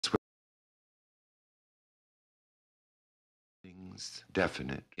nothing's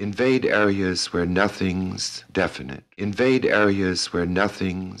definite. Invade areas where nothing's definite. Invade areas where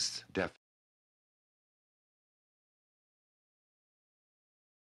nothing's definite.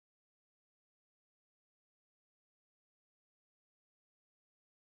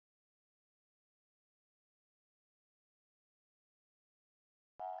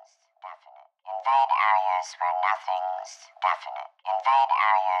 Invade areas where nothing's definite. Invade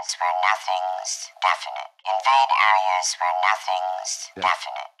areas where nothing's definite. Invade areas where nothing's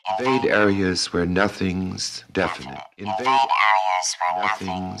definite. Invade areas where nothing's definite. Invade areas where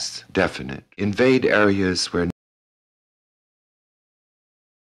nothing's definite. Invade areas where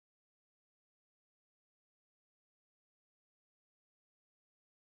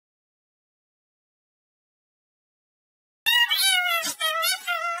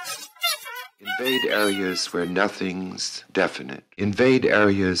invade areas where nothing's definite. Invade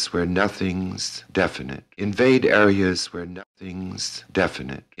areas where nothing's definite. Invade areas where nothing's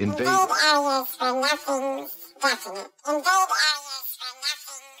definite. Invade areas where nothing's definite.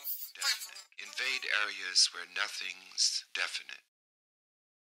 Invade areas where nothing's definite.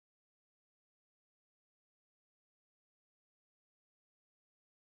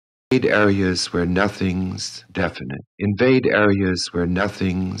 Invade areas where nothing's definite. Invade areas where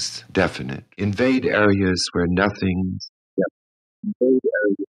nothing's definite. Invade areas where nothing's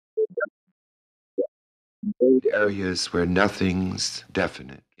invade areas where nothing's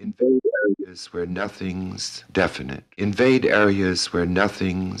definite. Invade areas where nothing's definite. Invade areas where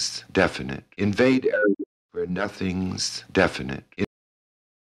nothing's definite. Invade areas where nothing's definite.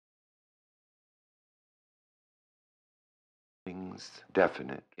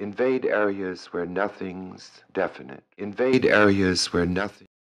 Definite. Invade areas where nothing's definite. Invade areas where nothing's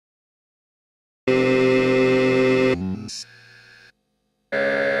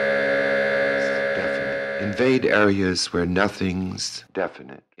definite. Invade areas where nothing's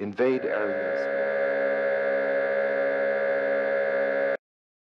definite. Invade areas.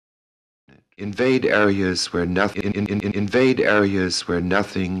 Invade areas where nothing. Invade areas where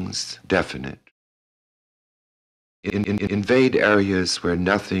nothing's definite. Invade areas where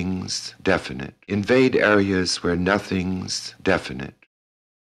nothing's definite. Invade areas where nothing's definite.